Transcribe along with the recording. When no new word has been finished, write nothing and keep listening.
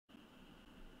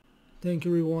Thank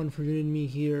you everyone for joining me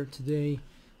here today.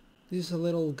 This is a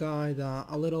little guide,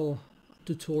 a little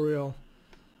tutorial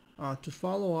to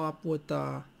follow up with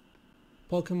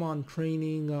Pokemon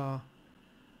training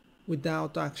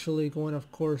without actually going,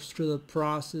 of course, through the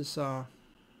process of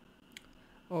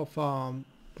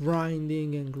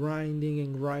grinding and grinding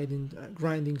and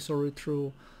grinding, sorry,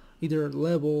 through either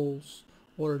levels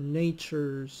or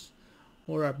natures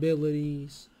or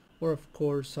abilities or, of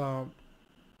course,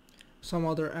 some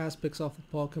other aspects of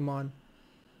a Pokemon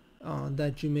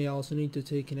that you may also need to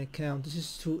take in account. This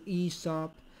is to ease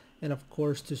up and of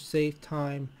course to save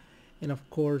time, and of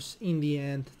course in the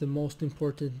end the most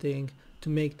important thing, to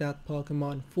make that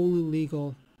Pokemon fully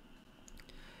legal.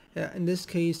 In this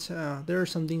case there are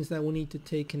some things that we need to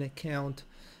take in account.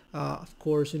 Of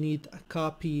course you need a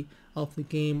copy of the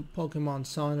game Pokemon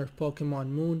Sun or Pokemon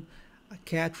Moon, a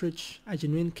cartridge, a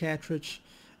genuine cartridge,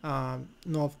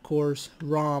 no, of course,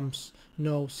 ROMs,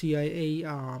 no CIA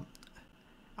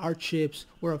art chips,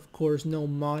 or of course no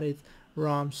modded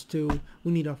ROMs too.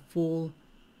 We need a full,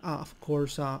 of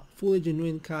course, fully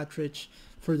genuine cartridge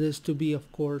for this to be,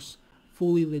 of course,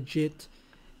 fully legit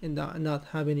and not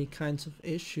have any kinds of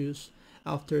issues.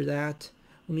 After that,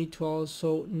 we need to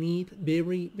also need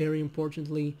very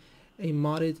importantly a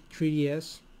modded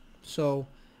 3DS. So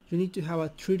you need to have a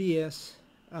 3DS,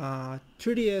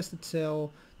 3DS itself,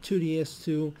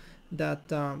 2DS2 that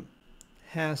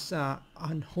has a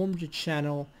home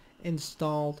channel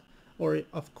installed, or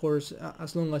of course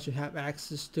as long as you have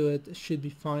access to it, it should be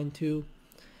fine too.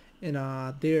 And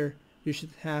there you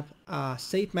should have a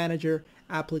safe manager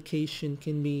application.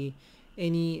 Can be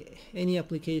any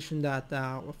application that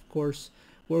of course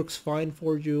works fine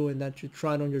for you and that you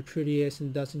tried on your 3DS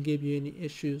and doesn't give you any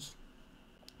issues.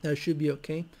 That should be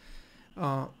okay.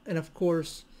 And of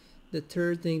course the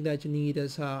third thing that you need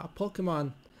is a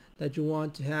Pokemon that you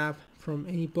want to have from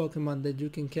any Pokemon that you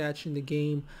can catch in the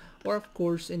game, or of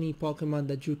course any Pokemon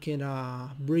that you can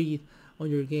breed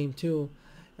on your game too.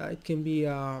 It can be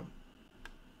any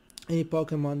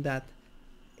Pokemon that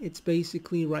it's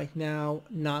basically right now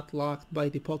not locked by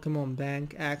the Pokemon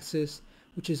Bank access,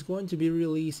 which is going to be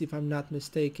released, if I'm not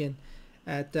mistaken,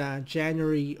 at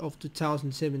January of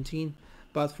 2017.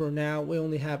 But for now we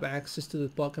only have access to the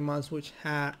Pokemons which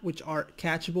are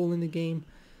catchable in the game,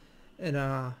 and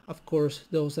of course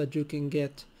those that you can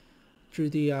get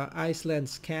through the Iceland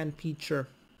scan feature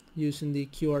using the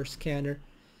QR scanner.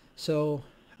 So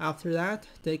after that,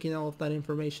 taking all of that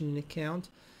information in account,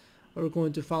 we're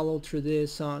going to follow through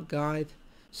this guide.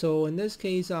 So in this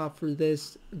case, for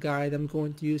this guide, I'm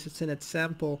going to use as an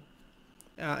example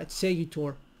it's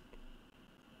Segutor.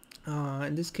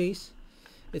 In this case,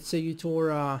 it's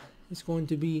Segutor is going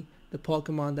to be the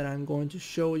Pokemon that I'm going to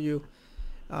show you.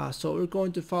 So we're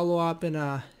going to follow up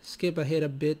and skip ahead a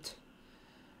bit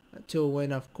to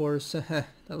when, of course, that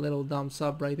little thumbs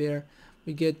up right there,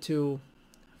 we get to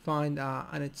find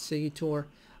an Exeggutor,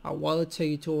 a wild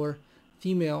Exeggutor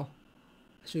female,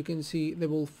 as you can see,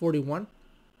 level 41.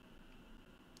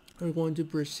 We're going to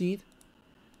proceed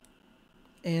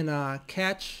and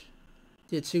catch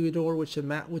the Exeggutor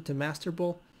with the Master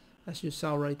Ball, as you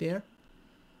saw right there.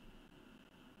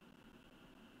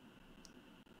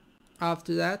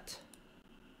 After that,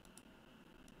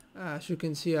 as you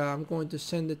can see, I'm going to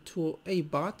send it to a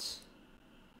bot,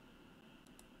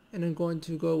 and I'm going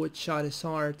to go with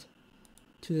Charizard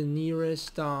to the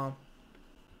nearest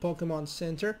Pokemon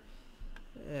Center,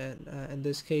 and in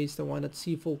this case the one at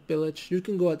Seafolk Village. You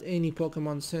can go at any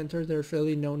Pokemon Center, there's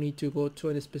really no need to go to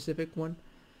any specific one.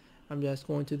 I'm just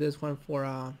going to this one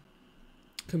for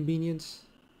convenience.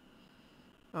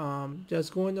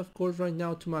 Just going, of course, right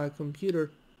now to my computer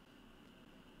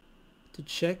to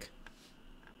check.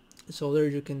 So there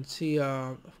you can see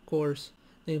of course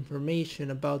the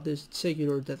information about this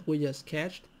Exeggutor that we just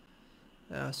catched.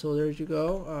 So there you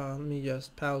go. Let me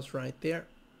just pause right there.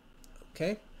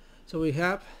 Okay, so we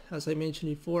have, as I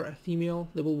mentioned before, a female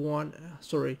level 41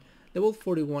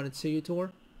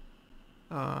 Exeggutor.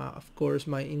 Of course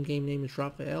my in-game name is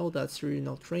Raphael, that's the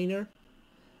original trainer.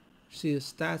 See the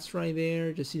stats right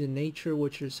there, just see the nature,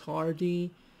 which is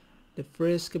hardy, the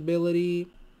frisk ability.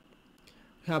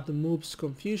 We have the moves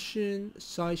Confusion,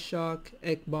 Psy Shock,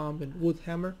 Egg Bomb, and Wood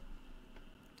Hammer.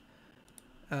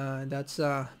 That's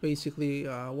basically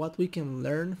what we can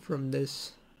learn from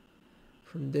this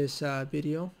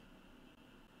video.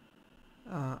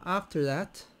 After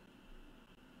that,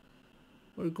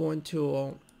 we're going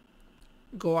to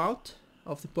go out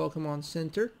of the Pokemon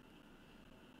Center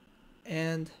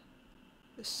and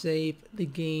save the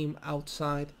game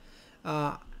outside.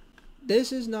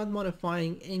 This is not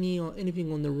modifying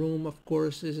anything on the room. Of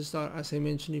course, this is not, as I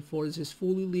mentioned before, this is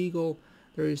fully legal.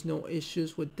 There is no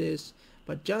issues with this.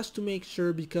 But just to make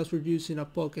sure, because we're using a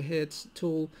Pokeheads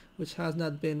tool which has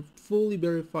not been fully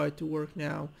verified to work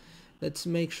now, let's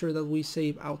make sure that we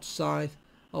save outside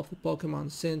of the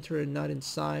Pokemon Center and not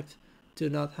inside to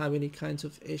not have any kinds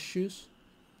of issues.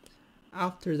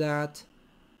 After that,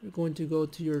 you're going to go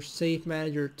to your Save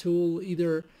Manager tool,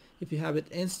 either if you have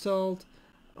it installed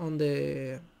on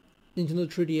the Nintendo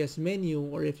 3DS menu,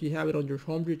 or if you have it on your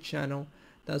homebrew channel,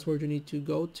 that's where you need to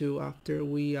go to after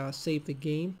we save the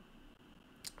game.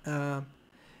 And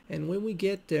when we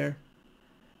get there,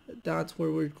 that's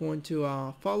where we're going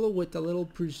to follow with a little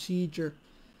procedure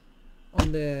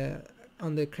on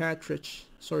the cartridge.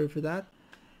 Sorry for that.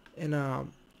 And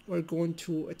we're going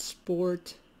to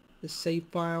export the save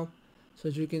file. So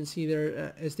as you can see,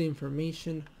 there is the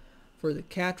information for the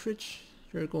cartridge.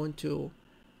 You're going to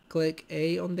click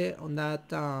A on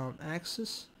that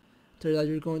axis. After that,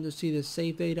 you're going to see the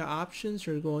save data options.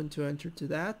 You're going to enter to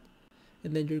that,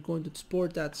 and then you're going to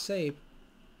export that save.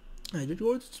 And you're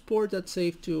going to export that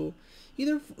save to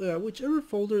either whichever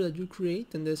folder that you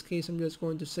create. In this case, I'm just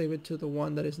going to save it to the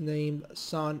one that is named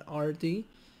Sun RD.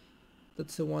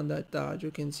 That's the one that you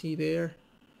can see there.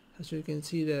 As you can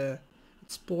see, the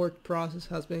export process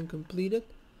has been completed.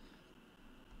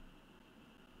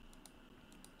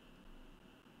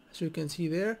 As you can see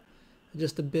there,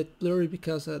 just a bit blurry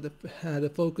because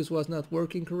the focus was not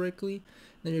working correctly.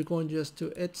 Then you're going just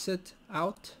to exit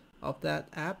out of that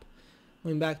app.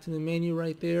 Going back to the menu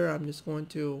right there, I'm just going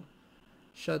to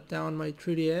shut down my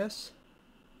 3DS.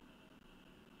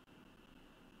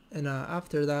 And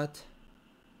after that,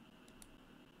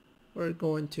 we're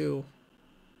going to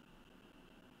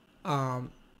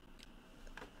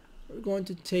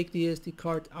take the SD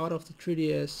card out of the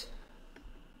 3DS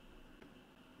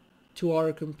to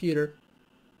our computer,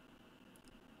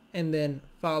 and then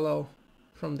follow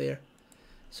from there.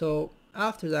 So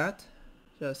after that,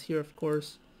 just here, of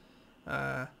course,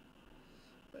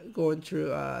 going through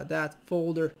that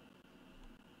folder.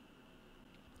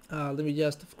 Let me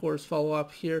just, of course, follow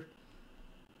up here.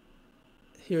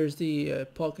 Here's the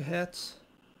Pokeheads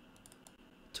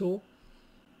tool,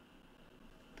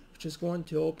 which is going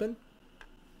to open.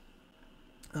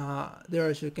 There,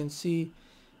 as you can see,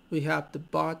 we have the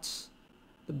boxes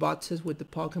with the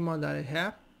Pokemon that I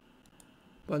have.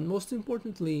 But most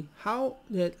importantly, how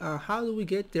do we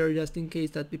get there, just in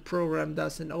case that the program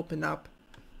doesn't open up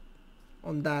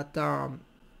on that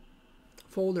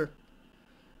folder?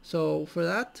 So for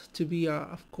that to be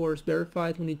of course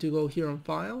verified, we need to go here on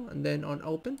File and then on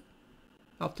Open.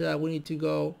 After that, we need to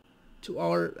go to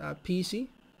our PC,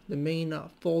 the main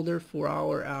folder for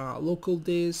our local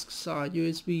disks,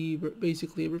 USB,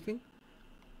 basically everything.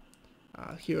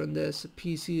 Here on this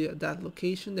PC at that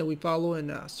location, then we follow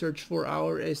and search for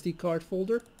our SD card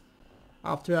folder.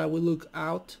 After that, we look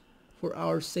out for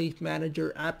our Safe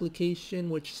Manager application,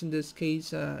 which is in this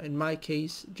case, in my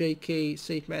case, JK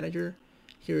Safe Manager.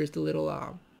 Here is the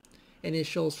little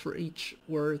initials for each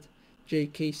word,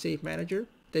 JK Safe Manager.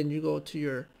 Then you go to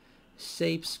your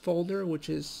saves folder, which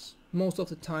is most of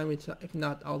the time, if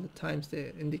not all the times,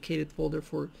 the indicated folder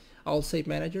for all Safe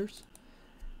Managers.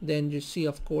 Then you see,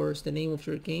 of course, the name of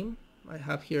your game. I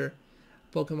have here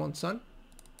Pokemon Sun.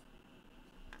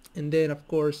 And then, of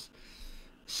course,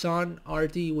 Sun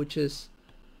RD, which is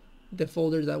the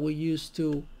folder that we use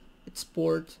to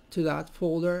export to that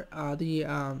folder the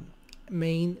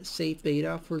main save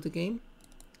data for the game.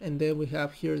 And then we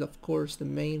have here, of course, the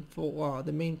main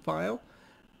file.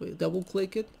 We double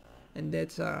click it, and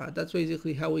that's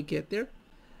basically how we get there.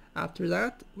 After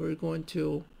that, we're going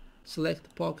to select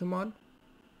the Pokemon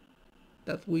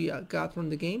that we got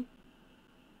from the game,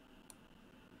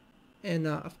 and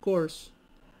of course,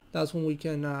 that's when we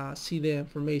can see the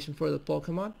information for the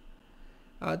Pokemon.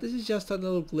 This is just a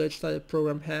little glitch that the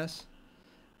program has,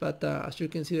 but as you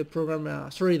can see, the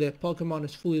Pokemon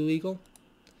is fully legal.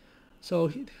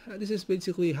 So this is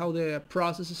basically how the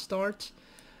process starts.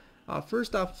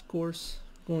 First off, of course,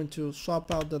 going to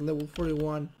swap out the level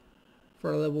 41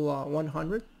 for a level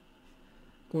 100.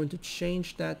 Going to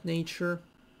change that nature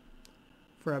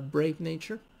for a brave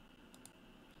nature.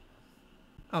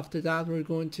 After that, we're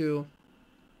going to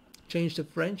change the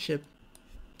friendship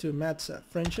to Matt's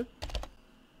friendship.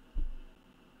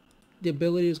 The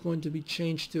ability is going to be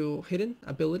changed to hidden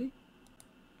ability.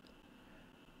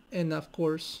 And of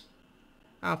course,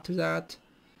 after that,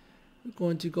 we're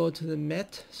going to go to the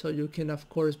Met, so you can of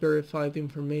course verify the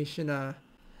information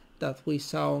that we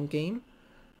saw on game.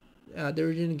 The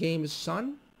original game is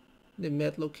Sun. The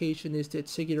Met location is the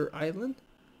Tsigir Island.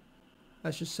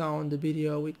 As you saw in the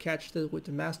video, we catched it with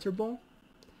the Master Ball.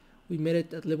 We made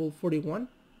it at level 41.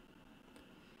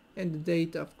 And the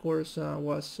date, of course,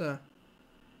 was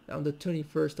on the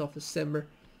 21st of December.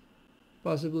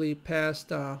 Possibly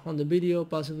passed on the video,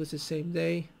 possibly it's the same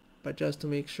day, but just to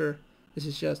make sure, this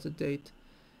is just the date.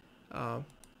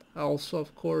 Also,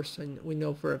 of course, and we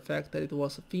know for a fact that it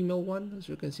was a female one. As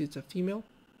you can see, it's a female.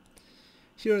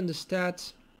 Here in the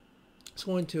stats, it's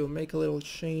going to make a little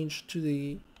change to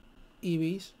the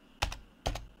EVs.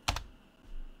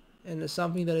 And it's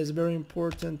something that is very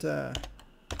important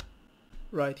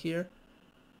right here.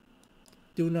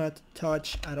 Do not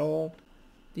touch at all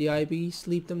the IVs.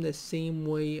 Leave them the same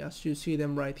way as you see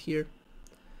them right here.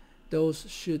 Those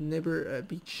should never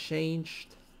be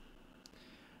changed.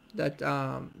 That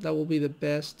will be the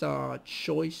best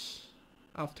choice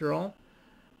after all,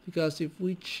 because if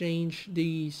we change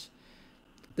these,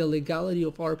 the legality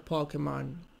of our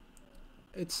Pokemon,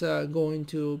 it's going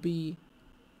to be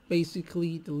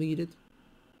basically deleted.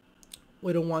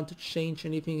 We don't want to change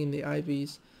anything in the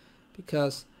IVs,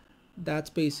 because that's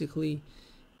basically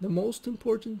the most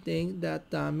important thing that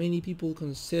many people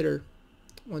consider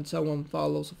when someone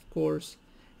follows, of course,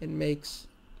 and makes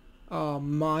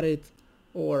modded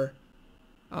or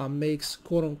makes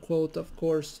quote-unquote, of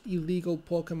course, illegal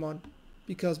Pokemon.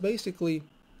 Because basically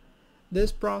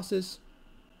this process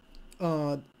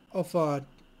of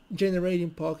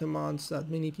generating Pokemons that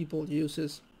many people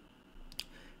uses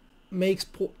makes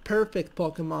perfect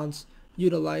Pokemons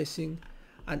utilizing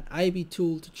an IV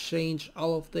tool to change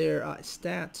all of their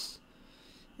stats,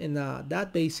 and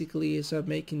that basically is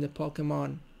making the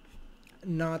Pokemon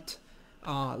not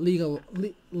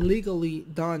legally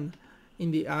done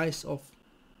in the eyes of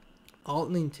all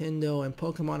Nintendo and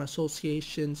Pokemon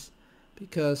associations,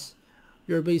 because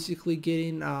you're basically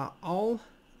getting all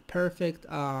perfect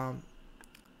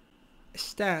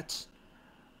stats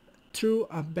through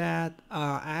a bad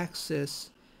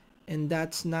access, and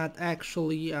that's not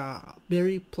actually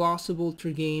very plausible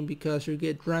to game, because you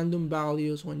get random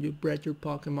values when you bred your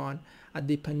Pokemon at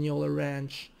the Panola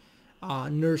Ranch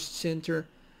Nurse Center.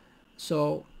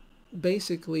 So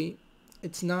basically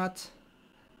it's not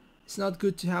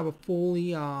good to have a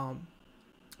fully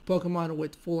Pokemon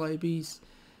with full IVs.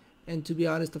 And to be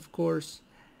honest, of course,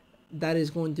 that is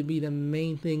going to be the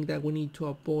main thing that we need to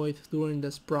avoid during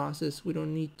this process. We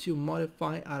don't need to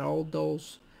modify at all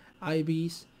those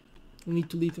IVs. We need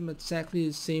to leave them exactly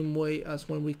the same way as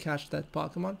when we catch that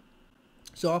Pokemon.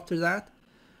 So after that,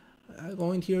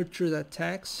 going here through the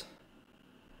tags,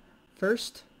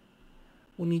 first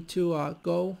we need to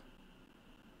go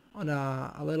on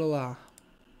a little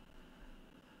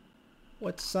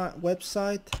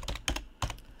website,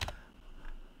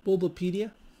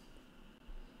 Bulbapedia,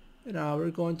 and we're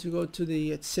going to go to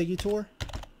the Executor.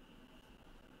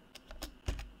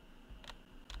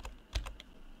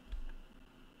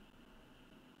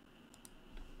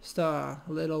 Just a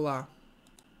little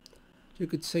you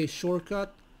could say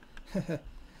shortcut.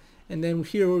 And then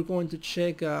here we're going to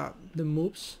check the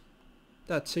moves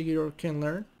that Executor can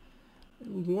learn.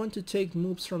 We want to take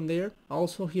moves from there.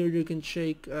 Also here you can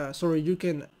check you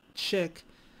can check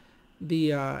the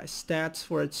stats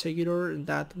for Executor, and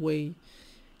that way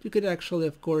you could actually,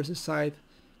 of course, decide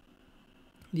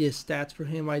the stats for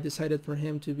him. I decided for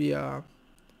him to be an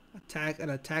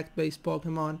attack based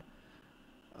Pokemon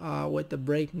with the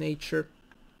break nature,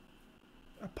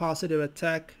 a positive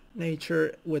attack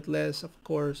nature with less, of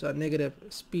course, negative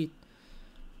speed.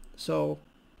 So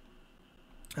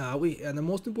and the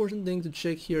most important thing to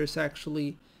check here is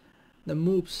actually the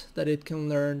moves that it can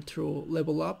learn through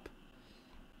level up,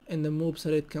 and the moves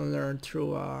that it can learn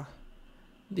through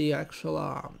the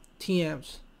actual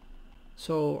TMs.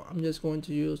 So I'm just going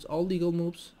to use all legal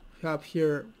moves. We have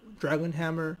here Dragon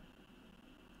Hammer,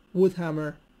 Wood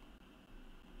Hammer.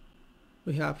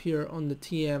 We have here on the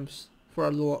TMs for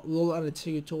our Alola and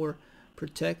Executor,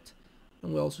 Protect,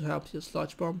 and we also have the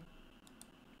Sludge Bomb.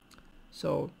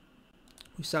 So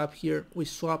we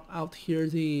swap out here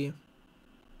the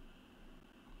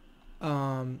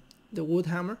Wood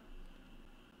Hammer.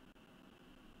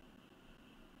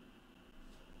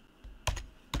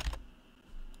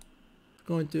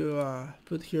 Going to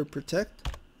put here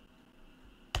Protect.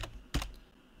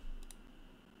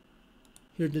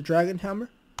 Here the Dragon Hammer.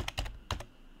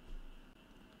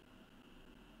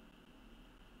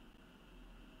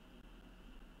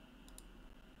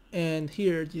 And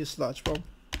here the Sludge Bomb.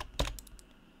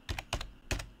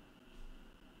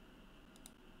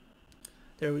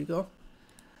 There we go.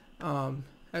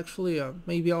 Actually,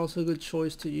 maybe also a good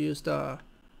choice to use the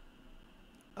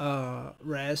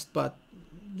rest, but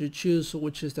you choose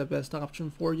which is the best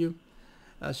option for you.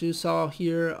 As you saw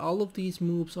here, all of these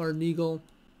moves are legal.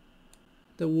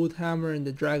 The wood hammer and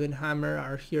the dragon hammer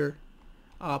are here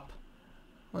up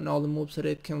on all the moves that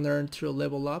it can learn to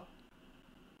level up.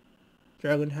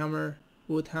 Dragon hammer,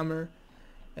 wood hammer,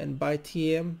 and by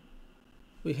TM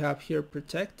we have here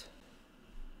protect,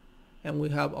 and we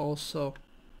have also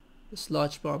the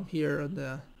sludge bomb here on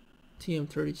the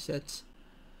TM30 sets,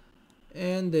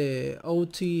 and the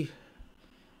OT,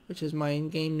 which is my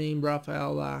in-game name,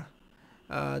 Rafael.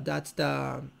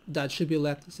 That should be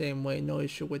left the same way, no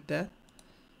issue with that.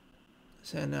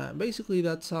 And basically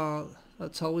that's all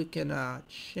we can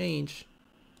change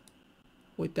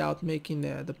without making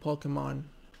the Pokemon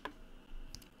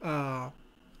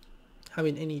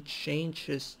having any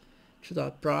changes to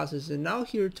that process. And now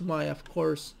here to my, of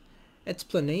course,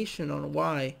 explanation on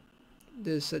why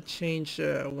this change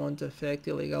won't affect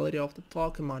the legality of the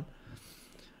Pokemon.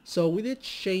 So we did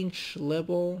change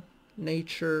level,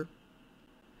 nature,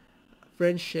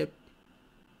 friendship,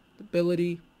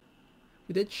 ability.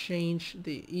 We did change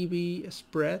the EV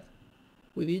spread.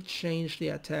 We did change the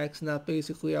attacks, and that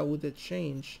basically all we did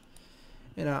change.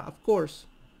 And of course,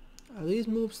 these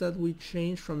moves that we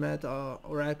changed from it,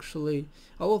 or actually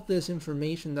all of this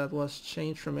information that was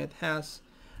changed from it, has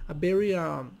a very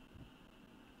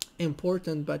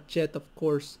important but yet of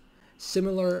course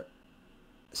similarities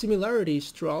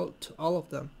throughout all of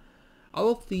them. All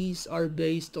of these are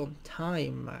based on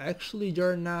time. Actually,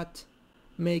 they're not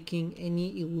making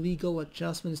any illegal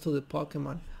adjustments to the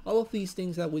Pokemon. All of these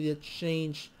things that we did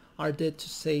change are there to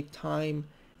save time,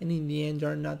 and in the end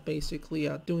are not basically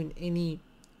doing any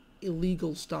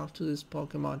illegal stuff to this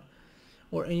Pokemon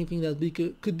or anything that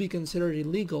could be considered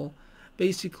illegal.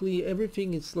 Basically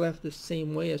everything is left the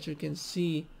same way. As you can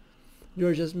see,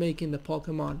 you're just making the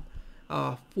Pokemon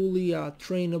fully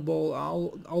trainable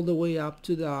all the way up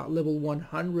to the level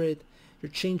 100.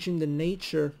 You're changing the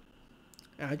nature.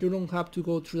 You don't have to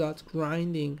go through that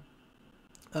grinding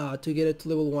to get it to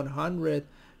level 100.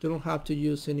 You don't have to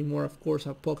use anymore, of course,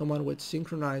 a Pokemon with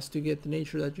synchronized to get the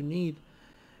nature that you need.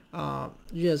 You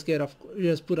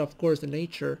just put, of course, the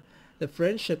nature. The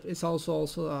friendship is also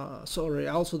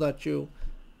that you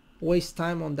waste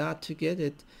time on that to get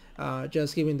it.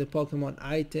 Just giving the Pokemon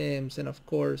items, and of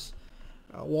course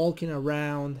walking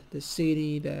around the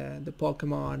city, the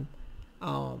Pokemon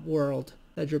world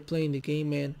that you're playing the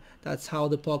game in. That's how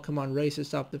the Pokemon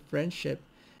raises up the friendship,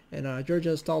 and you're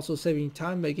just also saving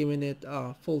time by giving it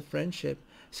full friendship.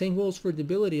 Same goes for the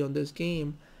ability on this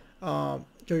game. You're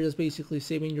just basically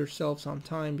saving yourself some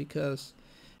time, because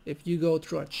if you go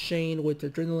through a chain with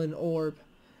Adrenaline Orb,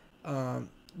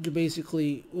 you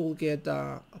basically will get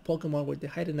a Pokemon with the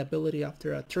hidden ability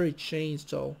after a 3 chain.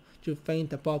 So you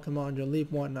faint a Pokemon, you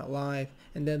leave one alive,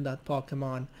 and then that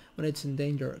Pokemon, when it's in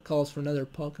danger, calls for another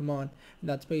Pokemon, and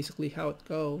that's basically how it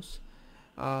goes.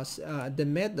 The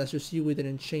med, as you see, we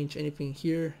didn't change anything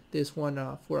here. This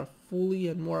one, for a fully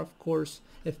and more, of course,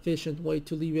 efficient way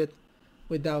to leave it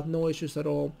without no issues at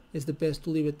all, is the best to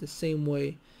leave it the same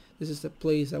way. This is the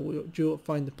place that you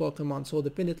find the Pokemon, so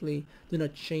definitely do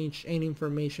not change any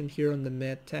information here on the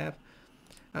med tab.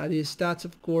 The stats,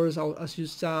 of course, as you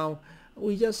saw,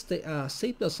 we just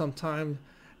saved us some time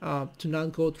to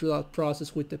not go through that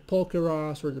process with the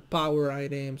Pokeros or the power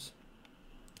items.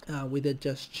 We did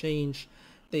just change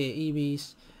the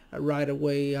EVs right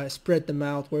away, spread them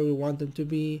out where we want them to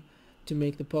be, to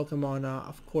make the Pokemon,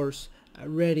 of course,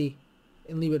 ready,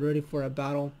 and leave it ready for a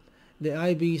battle. The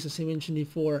IVs, as I mentioned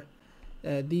before,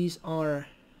 these are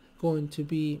going to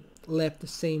be left the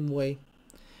same way,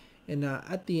 and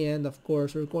at the end, of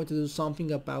course, we're going to do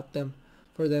something about them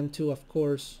for them to, of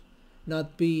course,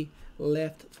 not be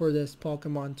left for this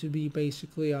Pokemon to be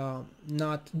basically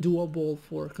not doable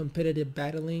for competitive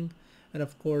battling, and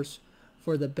of course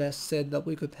for the best set that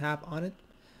we could have on it.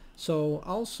 So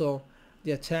also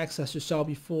the attacks, as you saw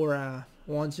before,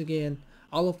 once again,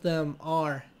 all of them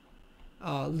are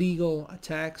legal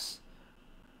attacks.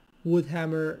 Wood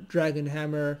Hammer, Dragon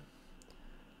Hammer,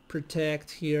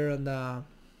 Protect here on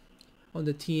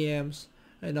the TMs,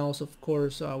 and also of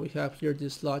course we have here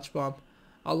this Sludge Bomb.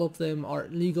 All of them are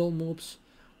legal moves.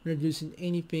 We're not using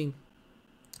anything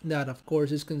that of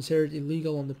course is considered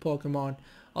illegal on the Pokemon.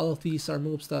 All of these are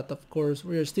moves that of course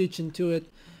we are stitching to it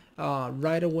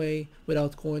right away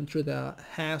without going through the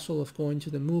hassle of going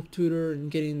to the move tutor and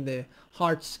getting the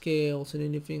heart scales and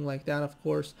anything like that. Of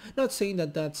course, not saying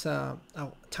that that's a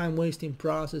time wasting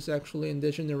process. Actually, in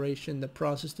this generation, the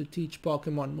process to teach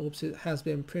Pokemon moves, it has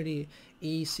been pretty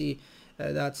easy.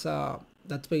 That's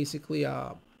basically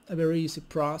a very easy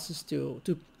process to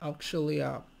actually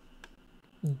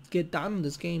get done in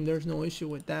this game. There's no issue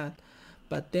with that.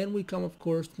 But then we come, of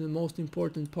course, to the most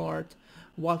important part,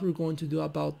 what we're going to do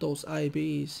about those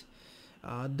IVs.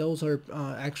 Those are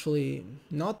actually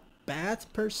not bad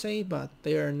per se, but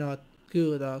they are not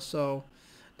good. So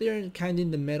they're kind of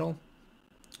in the middle.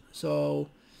 So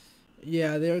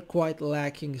yeah, they're quite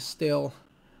lacking still,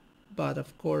 but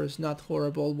of course not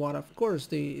horrible. What of course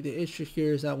the issue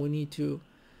here is that we need to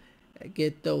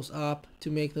get those up to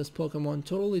make this Pokemon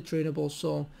totally trainable.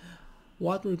 So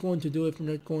what we're going to do, if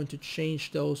we're not going to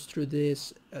change those through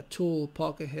this tool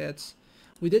Pocket Heads,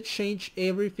 we did change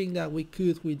everything that we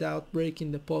could without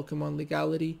breaking the Pokemon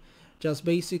legality, just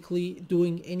basically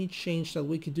doing any change that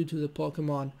we could do to the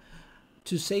Pokemon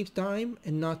to save time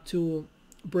and not to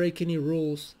break any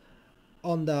rules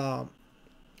on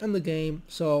the game.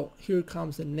 So here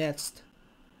comes the next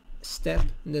step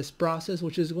in this process,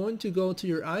 which is going to go to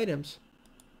your items,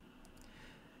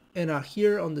 and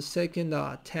here on the second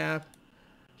tab,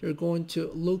 you're going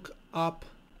to look up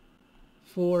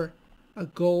for a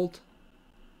gold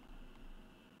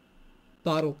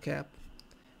bottle cap.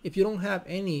 If you don't have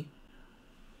any,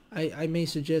 I may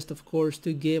suggest, of course,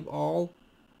 to give all,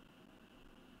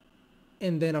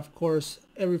 and then of course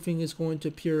everything is going to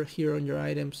appear here on your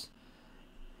items.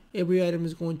 Every item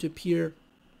is going to appear,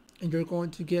 and you're going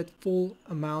to get full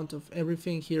amount of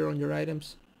everything here on your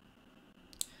items.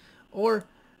 Or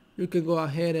you can go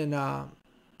ahead and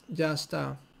just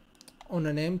on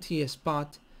an empty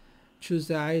spot choose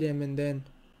the item and then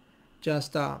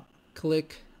just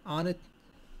click on it.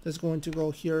 That's going to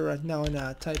go here right now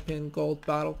and type in gold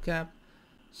bottle cap.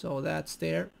 So that's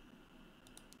there.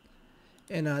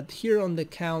 And here on the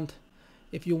count,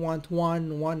 if you want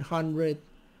 100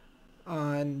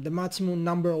 and the maximum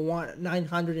number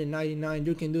 999,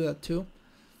 you can do that too.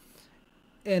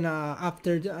 And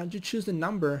after you choose the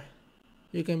number,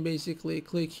 you can basically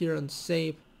click here on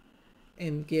save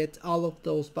and get all of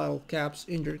those bottle caps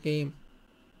in your game.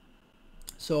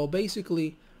 So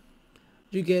basically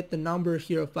you get the number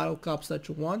here of battle caps that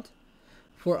you want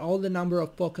for all the number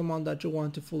of Pokemon that you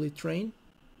want to fully train,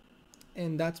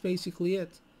 and that's basically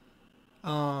it.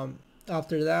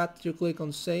 After that, you click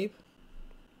on save.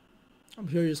 I'm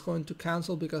here just going to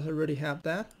cancel because I already have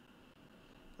that.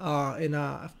 And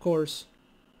of course,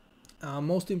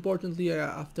 most importantly,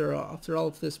 after all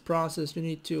of this process, you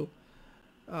need to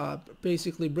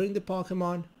basically bring the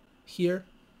Pokemon here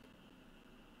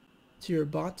to your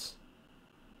bots,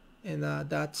 and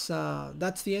that's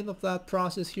the end of that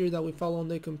process here that we follow on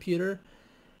the computer.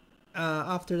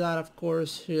 After that, of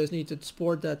course, you just need to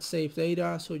export that save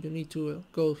data. So you need to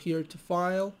go here to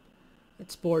File,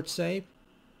 Export Save,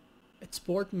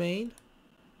 Export Main,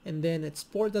 and then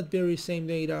export that very same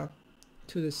data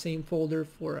to the same folder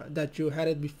for that you had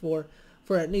it before.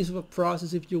 For an ease of a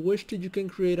process, if you wish to, you can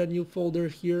create a new folder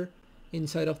here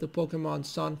inside of the Pokemon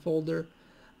Sun folder,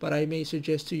 but I may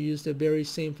suggest to use the very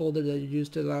same folder that you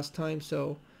used the last time.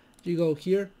 So you go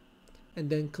here and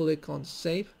then click on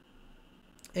save,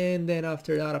 and then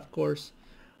after that, of course,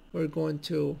 we're going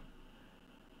to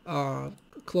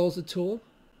close the tool.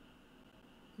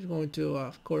 You're going to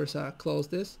of course close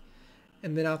this,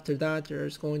 and then after that you're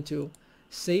just going to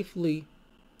safely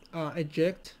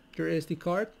eject your SD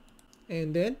card,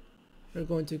 and then you're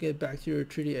going to get back to your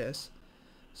 3DS.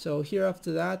 So here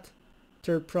after that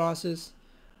third process,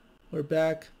 we're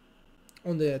back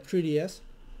on the 3DS.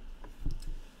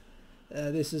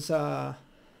 This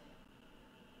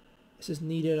is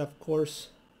needed, of course,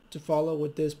 to follow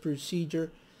with this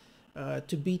procedure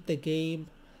to beat the game,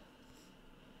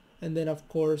 and then of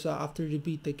course after you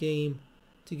beat the game,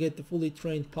 to get the fully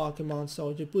trained Pokemon. So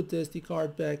you put the SD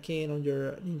card back in on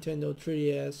your Nintendo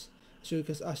 3DS. So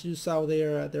because as you saw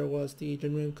there, there was the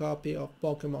genuine copy of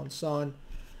Pokemon Sun.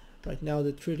 Right now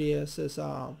the 3DS is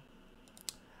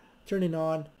turning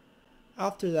on.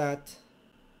 After that,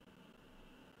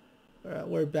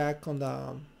 we're back on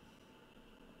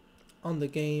the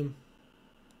game,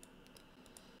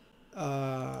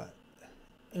 and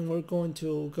we're going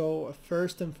to go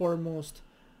first and foremost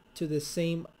to the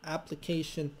same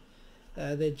application,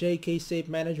 the JK Safe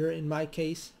Manager in my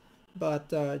case,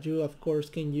 but you of course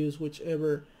can use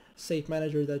whichever safe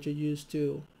manager that you use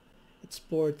to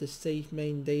export the safe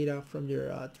main data from your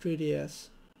 3DS.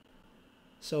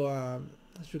 So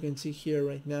as you can see here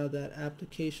right now, that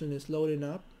application is loading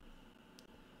up.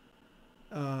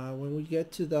 When we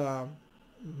get to the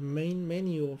main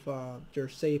menu of your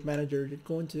safe manager, you're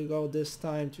going to go this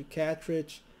time to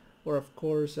cartridge, or of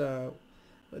course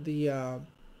the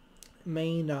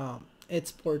main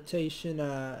exportation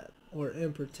or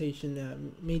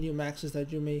importation medium access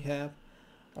that you may have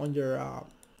on your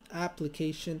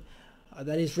application.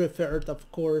 That is referred, of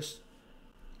course,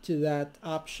 to that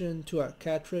option to a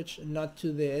cartridge and not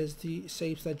to the SD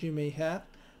saves that you may have,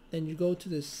 then you go to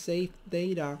the save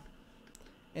data,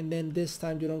 and then this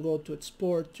time you don't go to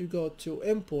export, you go to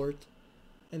import,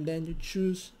 and then you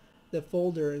choose the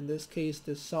folder. In this case,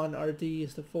 the Sun RD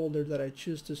is the folder that I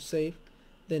choose to save.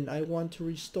 Then I want to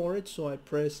restore it, so I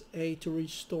press A to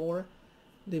restore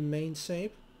the main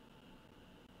save.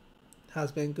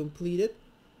 Has been completed.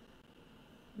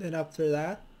 Then after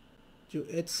that, you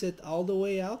exit all the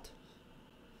way out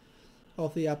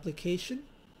of the application,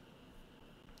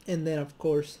 and then of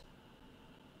course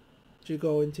you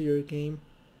go into your game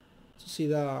to see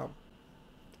the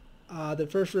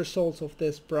first results of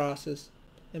this process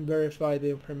and verify the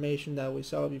information that we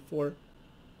saw before.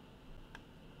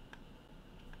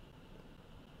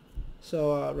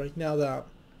 So right now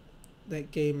the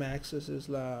game access is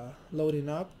loading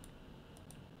up.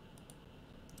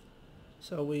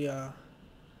 So we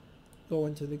go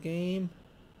into the game.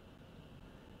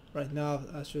 Right now,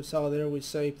 as you saw there, we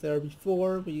saved there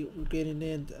before. We're getting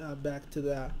in back to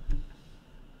the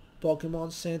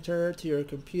Pokemon Center to your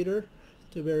computer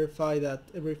to verify that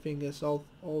everything is all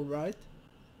right.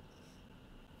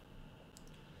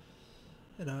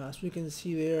 And as we can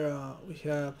see there, we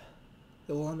have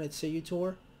the one at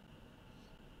Executor.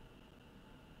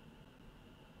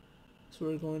 So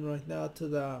we're going right now to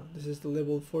this is the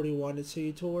level 41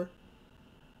 Executor.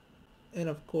 And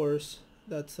of course,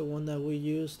 that's the one that we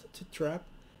used to trap.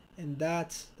 And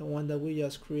that's the one that we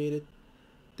just created.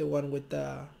 The one with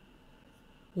the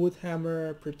Wood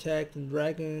Hammer, Protect, and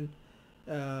Dragon.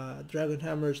 Dragon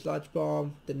Hammer, Sludge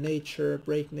Bomb, the Nature,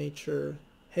 Break Nature,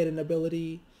 Hidden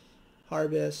Ability,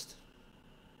 Harvest.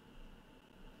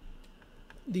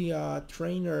 The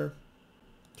trainer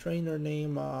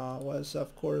name was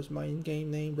of course my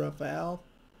in-game name, Raphael.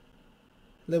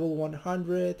 Level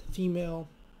 100, female.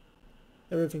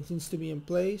 Everything seems to be in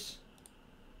place.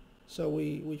 So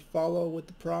we follow with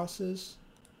the process.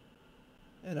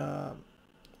 And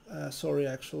sorry,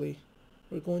 actually,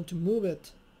 we're going to move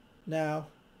it now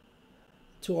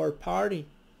to our party,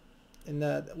 and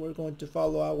that we're going to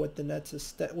follow out with the next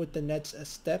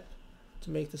step to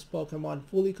make this Pokemon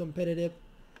fully competitive.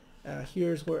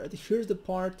 Here's the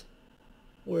part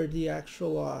where the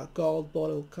actual gold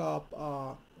bottle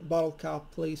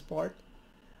cap plays part.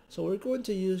 So we're going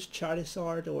to use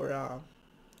Charizard, or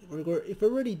if we're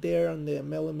already there on the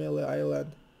Melemele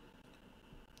Island,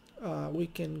 we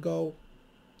can go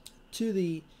to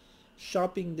the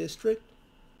shopping district.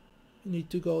 You need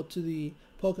to go to the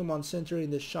Pokemon Center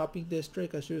in the shopping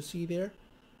district, as you see there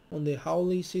on the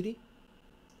Howley City.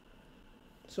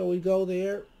 So we go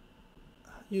there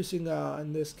using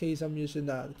in this case I'm using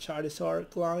the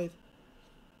Charizard Glide.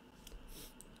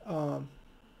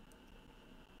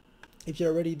 If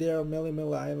you're already there on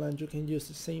Melemele Island, you can use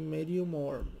the same medium,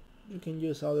 or you can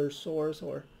use other source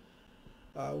or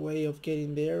way of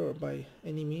getting there, or by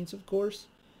any means, of course.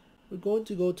 We're going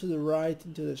to go to the right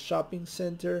into the shopping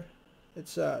center.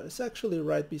 It's actually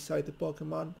right beside the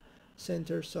Pokemon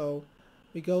Center, so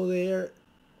we go there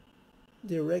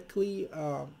directly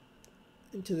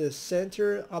into the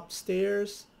center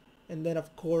upstairs, and then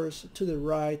of course to the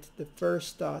right, the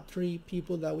first 3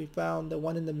 people that we found, the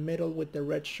one in the middle with the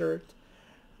red shirt,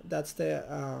 that's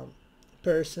the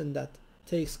person that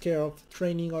takes care of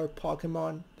training our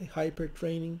Pokemon, the hyper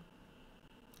training.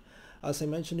 As I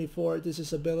mentioned before, this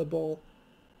is available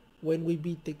when we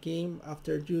beat the game.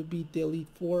 After you beat the Elite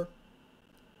Four,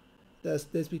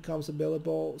 this becomes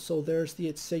available. So there's the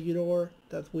Executor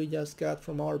that we just got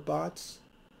from our bots,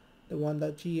 the one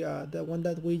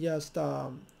that we just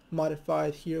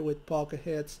modified here with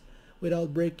Pokeheads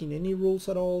without breaking any rules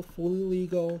at all, fully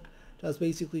legal. Just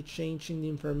basically changing the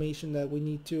information that we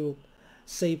need to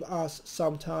save us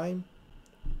some time,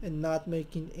 and not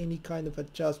making any kind of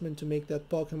adjustment to make that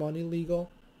Pokemon illegal.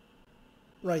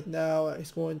 Right now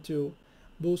it's going to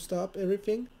boost up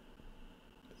everything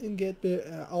and get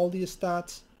all the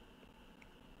stats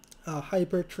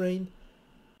hyper trained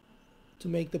to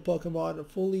make the Pokemon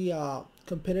fully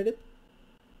competitive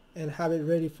and have it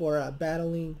ready for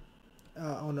battling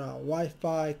on a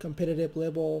Wi-Fi competitive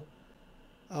level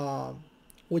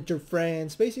with your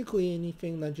friends. Basically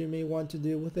anything that you may want to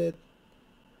do with it.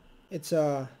 It's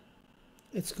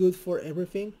good for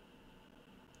everything.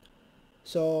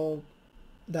 So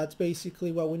that's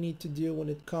basically what we need to do when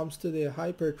it comes to the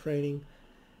hyper training.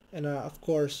 And of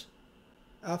course,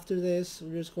 after this,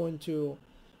 we're just going to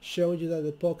show you that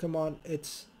the Pokemon,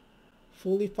 it's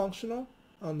fully functional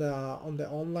on the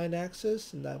online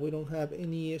access, and that we don't have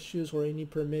any issues or any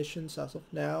permissions as of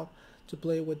now to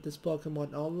play with this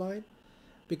Pokemon online.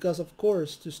 Because of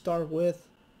course, to start with,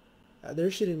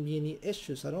 there shouldn't be any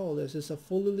issues at all. This is a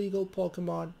fully legal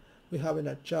Pokemon. We haven't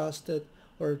adjusted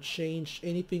or changed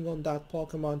anything on that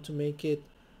Pokemon to make it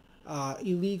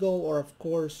illegal, or of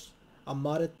course a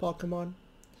modded Pokemon.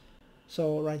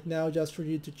 So right now, just for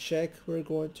you to check, we're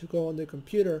going to go on the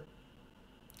computer,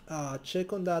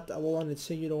 check on that Avalon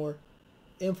Incineroar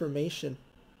information,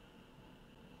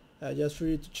 just for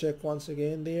you to check once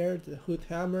again there, the Hood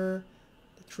Hammer,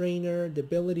 the trainer, the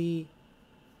ability,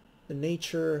 the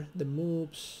nature, the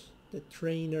moves, the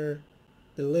trainer,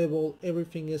 the level,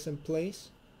 everything is in place.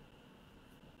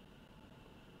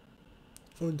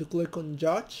 I'm going to click on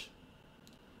Judge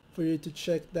for you to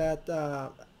check that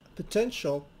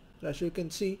potential. As you can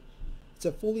see, it's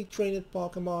a fully trained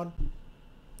Pokemon,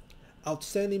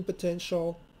 outstanding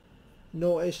potential,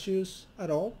 no issues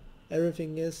at all.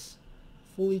 Everything is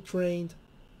fully trained,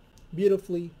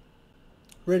 beautifully,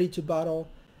 ready to battle,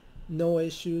 no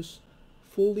issues,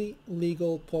 fully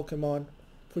legal Pokemon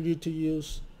for you to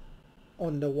use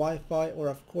on the Wi-Fi, or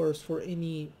of course for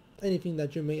anything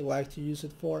that you may like to use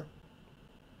it for.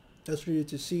 Just for you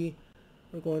to see,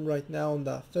 we're going right now on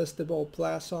the Festival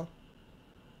Plaza.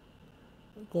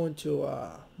 We're going to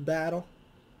battle.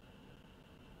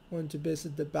 Going to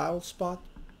visit the battle spot,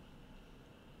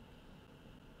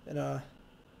 and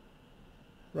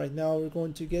right now we're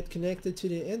going to get connected to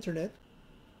the internet,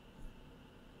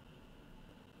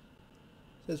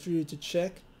 just for you to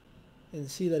check and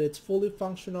see that it's fully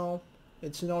functional.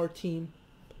 It's in our team,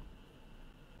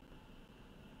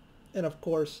 and of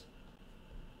course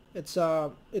it's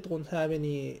it won't have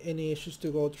any issues to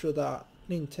go through the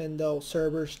Nintendo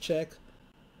servers check.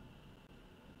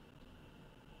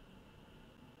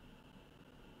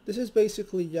 This is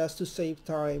basically just to save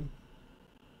time.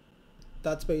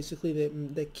 That's basically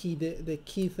the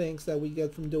key things that we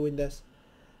get from doing this.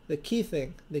 The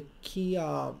key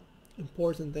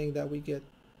important thing that we get.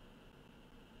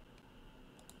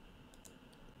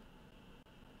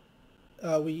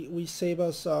 We save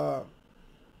us a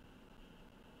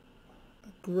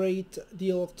great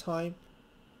deal of time.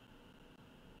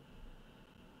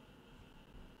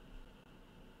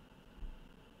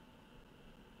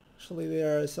 Actually,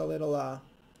 there is a little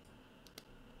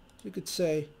you could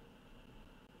say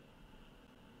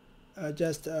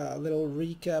just a little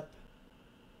recap,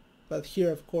 but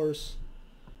here of course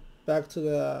back to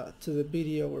the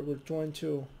video where we're going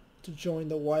to join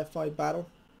the Wi-Fi battle.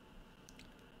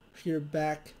 Here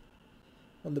back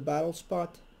on the battle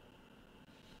spot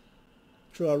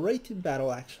through a rating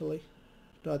battle, actually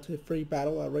not a free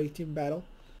battle, a rating battle,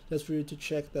 just for you to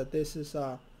check that this is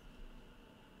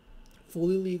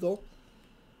fully legal.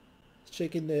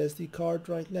 Checking the SD card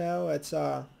right now. It's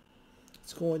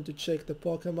going to check the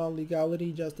Pokemon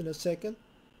legality just in a second.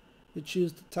 You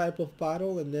choose the type of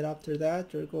battle, and then after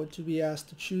that you're going to be asked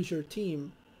to choose your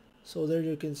team. So there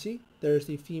you can see there's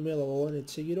the female Alolan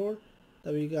Incineroar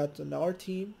that we got on our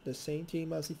team, the same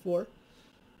team as before.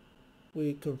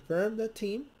 We confirm the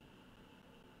team.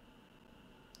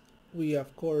 We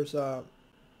of course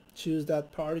choose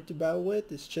that party to battle with.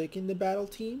 It's checking the battle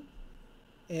team,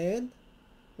 and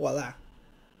voila,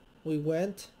 we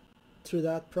went through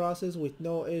that process with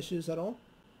no issues at all,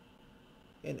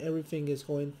 and everything is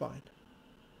going fine.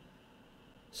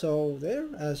 So there,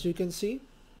 as you can see,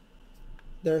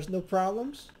 there's no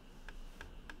problems.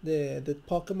 The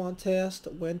Pokemon test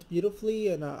went beautifully,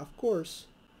 and of course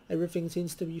everything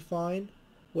seems to be fine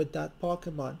with that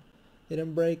Pokemon.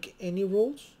 Didn't break any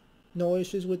rules, no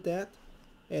issues with that,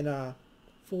 and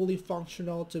fully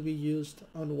functional to be used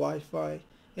on Wi-Fi,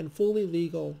 and fully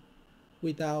legal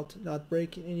without not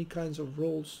breaking any kinds of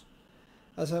rules.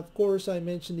 As of course I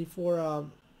mentioned before,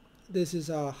 this is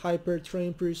a hyper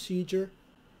train procedure,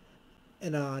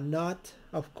 and not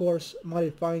of course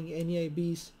modifying any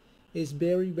IVs is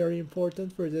very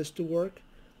important for this to work,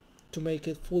 to make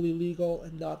it fully legal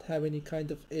and not have any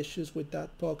kind of issues with that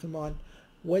Pokemon,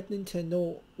 with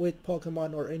Nintendo, with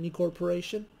Pokemon, or any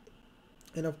corporation.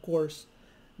 And of course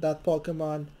that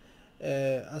Pokemon,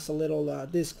 as a little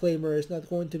disclaimer, is not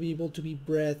going to be able to be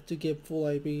bred to give full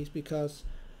IVs, because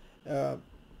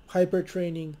hyper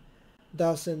training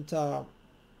doesn't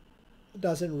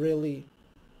really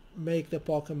make the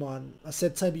Pokemon a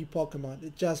set type Pokemon.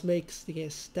 It just makes the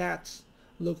stats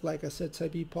look like a set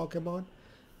type Pokemon,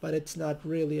 but it's not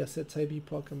really a set type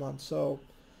Pokemon. So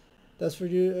that's for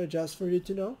you, just for you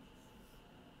to know.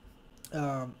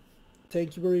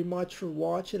 Thank you very much for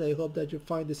watching. I hope that you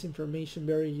find this information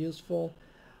very useful,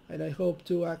 and I hope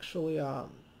to actually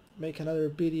make another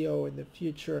video in the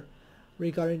future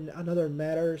regarding another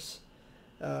matters.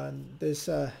 This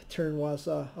turn was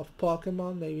of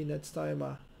Pokemon. Maybe next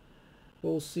time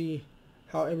we'll see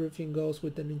how everything goes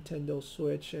with the Nintendo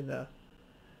Switch and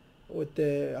with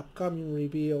the upcoming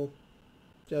reveal.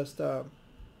 Just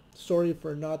sorry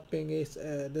for not being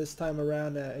this time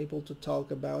around able to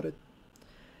talk about it.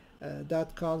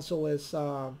 That console is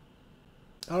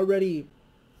already,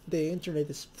 the internet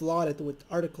is flooded with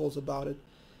articles about it,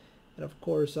 and of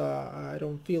course I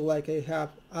don't feel like I have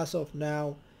as of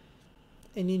now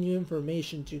any new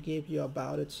information to give you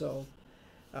about it. So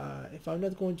if I'm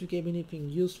not going to give anything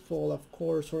useful, of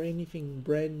course, or anything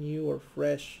brand new or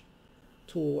fresh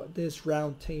to this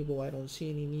round table, I don't see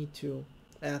any need to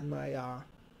add my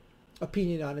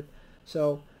opinion on it.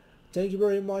 So thank you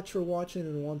very much for watching,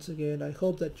 and once again I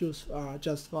hope that you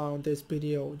just found this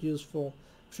video useful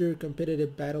for your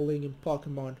competitive battling in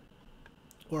Pokemon,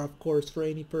 or of course for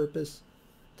any purpose.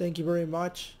 Thank you very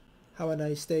much, have a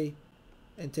nice day,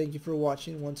 and thank you for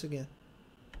watching once again.